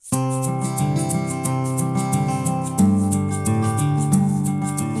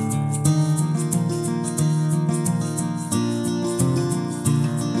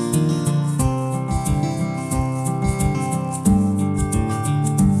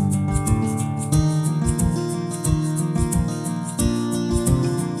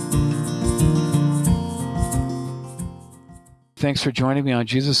Thanks for joining me on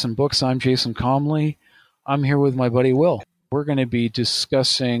Jesus and Books. I'm Jason Comley. I'm here with my buddy Will. We're going to be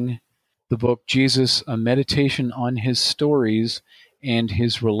discussing the book Jesus, A Meditation on His Stories and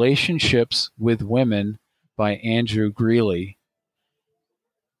His Relationships with Women by Andrew Greeley.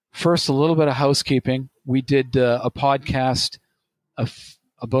 First, a little bit of housekeeping. We did a podcast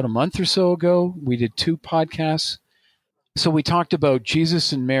about a month or so ago. We did 2 podcasts. So we talked about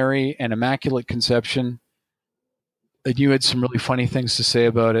Jesus and Mary and Immaculate Conception. And you had some really funny things to say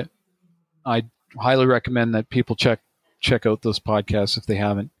about it. I highly recommend that people check out those podcasts if they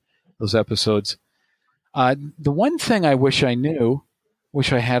haven't, those episodes. The one thing I wish I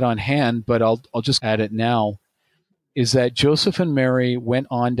had on hand, but I'll just add it now, is that Joseph and Mary went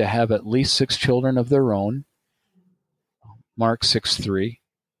on to have at least 6 children of their own, Mark 6:3.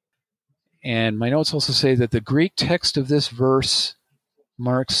 And my notes also say that the Greek text of this verse,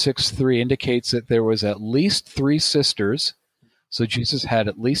 Mark 6:3, indicates that there was at least 3 sisters. So Jesus had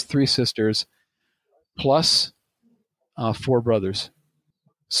at least 3 sisters plus 4 brothers.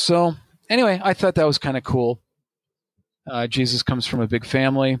 So anyway, I thought that was kind of cool. Jesus comes from a big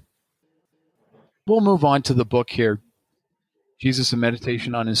family. We'll move on to the book here, Jesus, A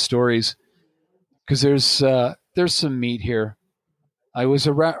Meditation on His Stories, because there's some meat here. It was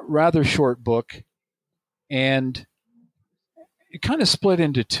a rather short book, and it kind of split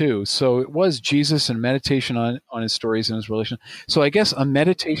into 2. So it was Jesus and meditation on his stories and his relation. So I guess a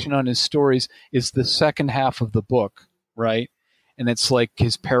meditation on his stories is the second half of the book, right? And it's like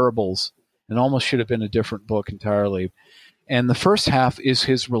his parables. It almost should have been a different book entirely. And the first half is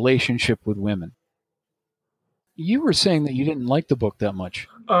his relationship with women. You were saying that you didn't like the book that much.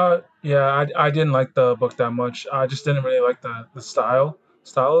 Yeah, I didn't like the book that much. I just didn't really like the style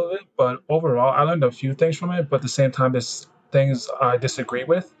of it. But overall, I learned a few things from it. But at the same time, there's things I disagree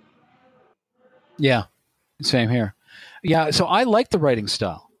with. Yeah, same here. Yeah, so I like the writing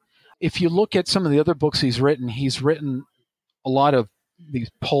style. If you look at some of the other books he's written a lot of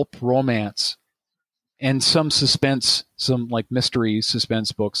these pulp romance and some suspense, some like mystery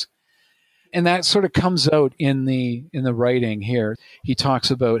suspense books. And that sort of comes out in the writing here. He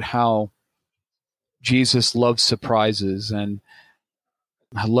talks about how Jesus loves surprises and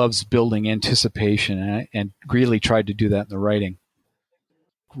loves building anticipation, and Greeley tried to do that in the writing.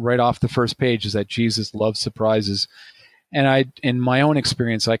 Right off the first page is that Jesus loves surprises. And in my own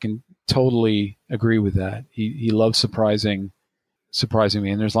experience, I can totally agree with that. He loves surprising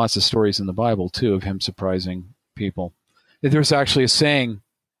me. And there's lots of stories in the Bible, too, of him surprising people. There's actually a saying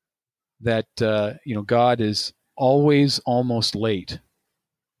that, God is always almost late.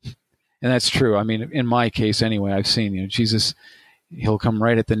 And that's true. I mean, in my case, anyway, I've seen, Jesus, he'll come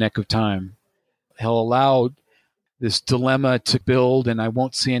right at the nick of time. He'll allow this dilemma to build, and I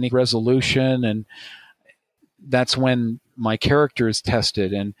won't see any resolution. And that's when my character is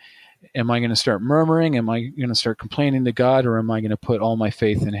tested. And am I going to start murmuring? Am I going to start complaining to God? Or am I going to put all my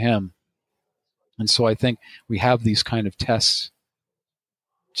faith in him? And so I think we have these kind of tests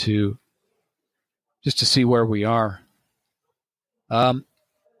to see where we are.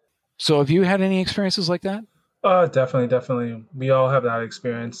 So have you had any experiences like that? Definitely. We all have that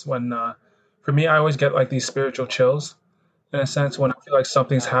experience. When, for me, I always get like these spiritual chills, in a sense, when I feel like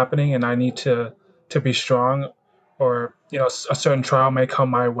something's happening and I need to be strong, or a certain trial may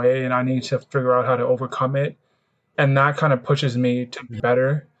come my way and I need to figure out how to overcome it, and that kind of pushes me to be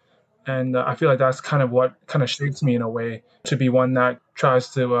better. And I feel like that's kind of what kind of shapes me in a way to be one that tries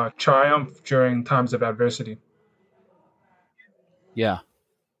to triumph during times of adversity. Yeah.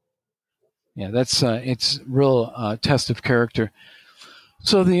 That's it's real test of character.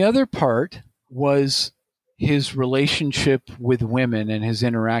 So the other part was his relationship with women and his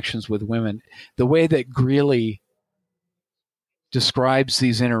interactions with women. The way that Greeley describes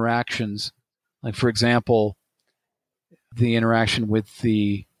these interactions, like, for example, the interaction with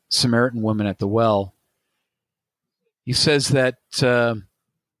the Samaritan woman at the well. He says that,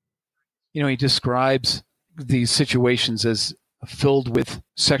 he describes these situations as filled with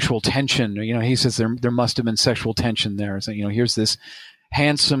sexual tension. He says there must have been sexual tension there. So, here's this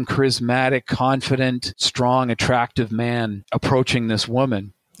handsome, charismatic, confident, strong, attractive man approaching this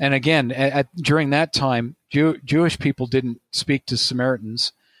woman. And again, during that time, Jewish people didn't speak to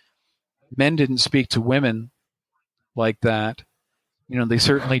Samaritans. Men didn't speak to women like that. They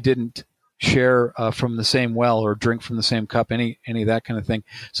certainly didn't share from the same well or drink from the same cup, any of that kind of thing.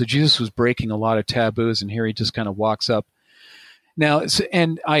 So Jesus was breaking a lot of taboos, and here he just kind of walks up. Now,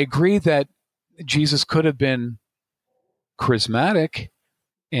 and I agree that Jesus could have been charismatic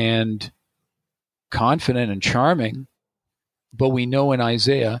and confident and charming, but we know in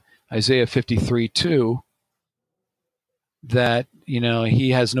Isaiah 53:2, that,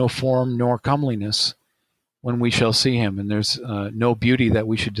 he has no form nor comeliness when we shall see him, and there's no beauty that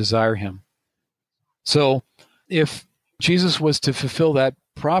we should desire him. So if Jesus was to fulfill that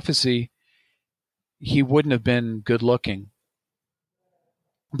prophecy, he wouldn't have been good looking,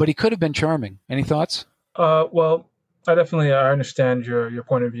 but he could have been charming. Any thoughts? Well, I understand your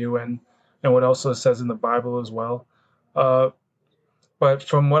point of view and what also says in the Bible as well. Uh, but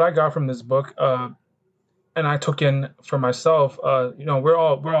from what I got from this book, and I took in for myself, we're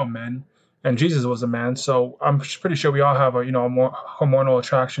all men, and Jesus was a man, so I'm pretty sure we all have more hormonal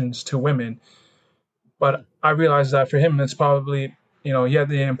attractions to women. But I realized that for him, it's probably he had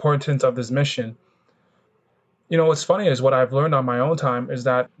the importance of this mission. What's funny is what I've learned on my own time is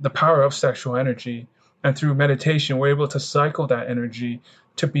that the power of sexual energy, and through meditation, we're able to cycle that energy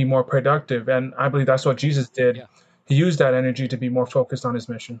to be more productive. And I believe that's what Jesus did. Yeah. He used that energy to be more focused on his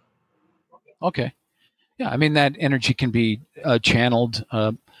mission. Okay. Yeah, I mean, that energy can be channeled,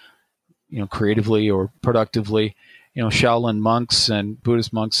 creatively or productively. Shaolin monks and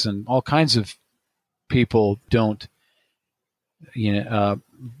Buddhist monks and all kinds of people don't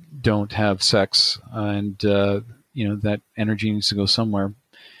have sex, and that energy needs to go somewhere.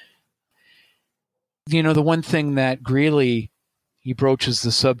 The one thing that Greeley, he broaches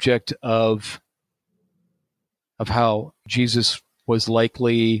the subject of how Jesus was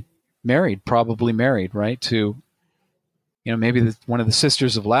likely probably married, right, to maybe one of the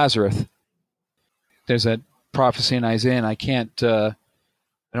sisters of Lazarus. There's that prophecy in Isaiah, and I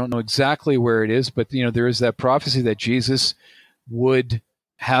don't know exactly where it is, but there is that prophecy that Jesus would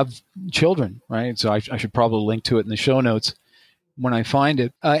have children, right? So I should probably link to it in the show notes when I find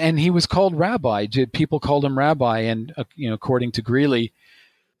it. And he was called Rabbi. People called him Rabbi, and according to Greeley,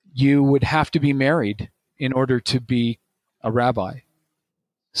 you would have to be married in order to be a rabbi.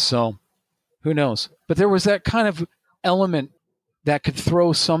 So who knows? But there was that kind of element that could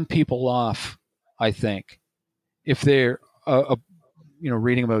throw some people off, I think, if they're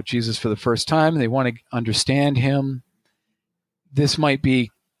reading about Jesus for the first time and they want to understand him. This might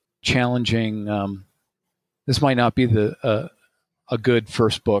be challenging. This might not be a good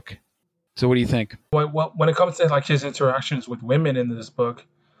first book. So what do you think? When it comes to like his interactions with women in this book,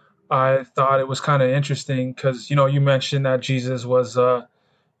 I thought it was kind of interesting because you mentioned that Jesus was there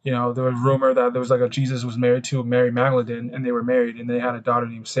was rumor that there was like Jesus was married to Mary Magdalene, and they were married and they had a daughter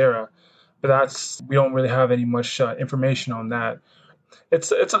named Sarah. But we don't really have any much information on that. It's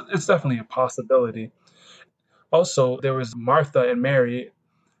definitely a possibility. Also, there was Martha and Mary,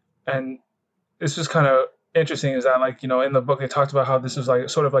 and this was kind of interesting. Is that like in the book they talked about how this was like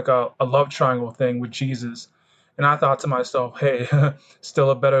sort of like a love triangle thing with Jesus, and I thought to myself, hey, still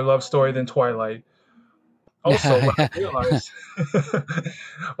a better love story than Twilight. Also, what I realized,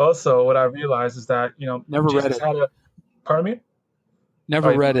 is that Never read Jesus it. had a. Pardon me?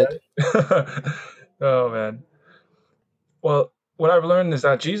 Never read it. Oh man. Well, what I've learned is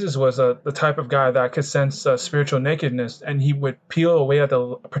that Jesus was the type of guy that could sense spiritual nakedness, and he would peel away at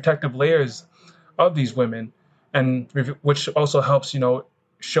the protective layers of these women, and which also helps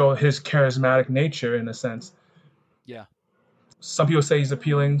show his charismatic nature in a sense. Yeah. Some people say he's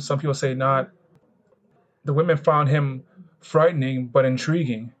appealing, some people say not. The women found him frightening but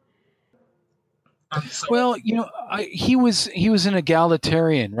intriguing. Well, he was an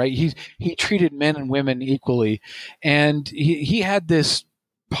egalitarian, right? He treated men and women equally, and he had this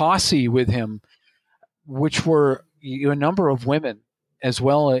posse with him, which were a number of women as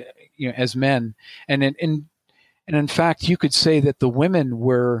well, as men, and in fact, you could say that the women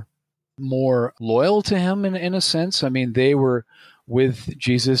were more loyal to him in a sense. I mean, they were with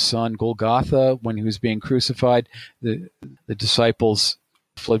Jesus on Golgotha when he was being crucified. The disciples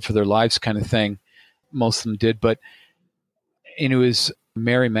fled for their lives, kind of thing. Most of them did, but it was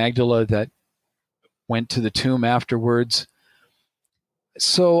Mary Magdalene that went to the tomb afterwards.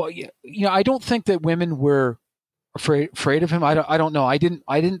 So I don't think that women were afraid of him. I don't know. I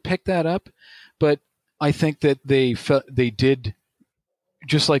didn't pick that up, but I think that they did,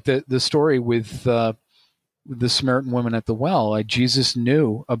 just like the story with the Samaritan woman at the well. Jesus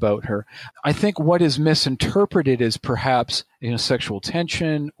knew about her. I think what is misinterpreted is perhaps sexual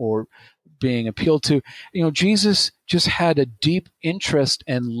tension or being appealed to. Jesus just had a deep interest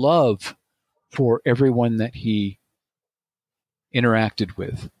and love for everyone that he interacted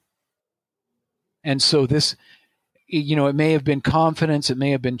with. And so this, it may have been confidence, it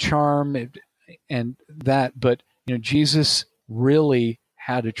may have been charm, but Jesus really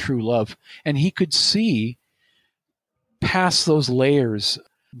had a true love, and he could see past those layers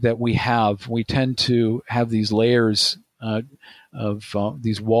that we have. We tend to have these layers of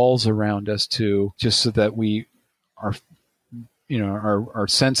these walls around us just so that we are our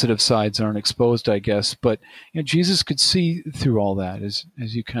sensitive sides aren't exposed, I guess. But Jesus could see through all that, as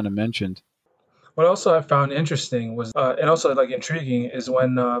you kind of mentioned. What also I found interesting was, and also like intriguing, is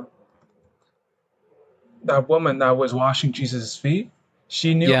when that woman that was washing Jesus' feet,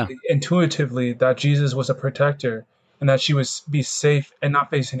 she knew Yeah, intuitively that Jesus was a protector and that she would be safe and not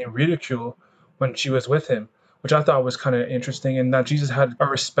face any ridicule when she was with him, which I thought was kind of interesting, and that Jesus had a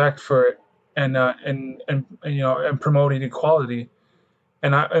respect for it and promoting equality.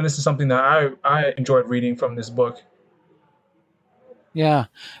 And this is something that I enjoyed reading from this book. yeah,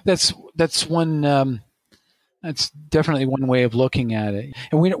 that's one. That's definitely one way of looking at it,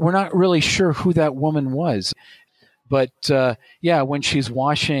 and we're not really sure who that woman was, but yeah, when she's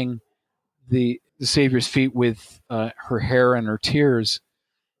washing the Savior's feet with her hair and her tears,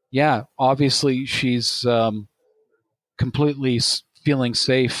 yeah, obviously she's completely feeling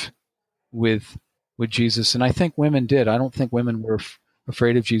safe with Jesus, and I think women did. I don't think women were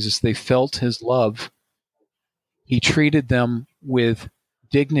afraid of Jesus. They felt his love. He treated them with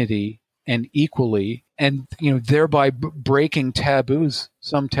dignity and equally, and thereby breaking taboos,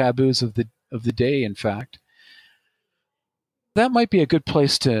 some taboos of the day. In fact, that might be a good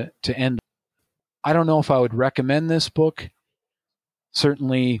place to end. I don't know if I would recommend this book.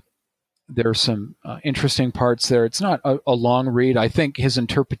 Certainly, there are some interesting parts there. It's not a long read. I think his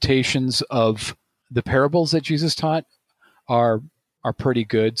interpretations of the parables that Jesus taught are pretty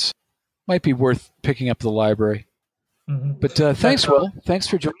good. So might be worth picking up at the library. Hmm. But And thanks, Will. Thanks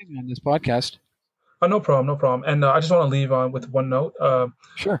for joining me on this podcast. oh, no problem, no problem. And I just want to leave on with one note.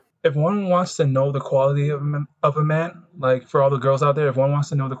 Sure. If one wants to know the quality of a man, like for all the girls out there, if one wants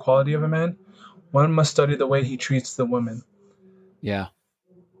to know the quality of a man, one must study the way he treats the women. Yeah.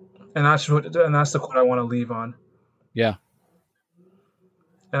 And that's the quote I want to leave on. Yeah.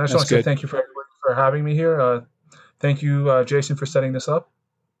 And I just That's want to say good. thank you for having me here. Thank you, Jason, for setting this up.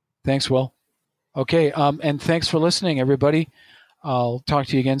 Thanks, Will. Okay. And thanks for listening, everybody. I'll talk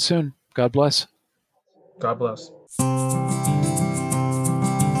to you again soon. God bless. God bless.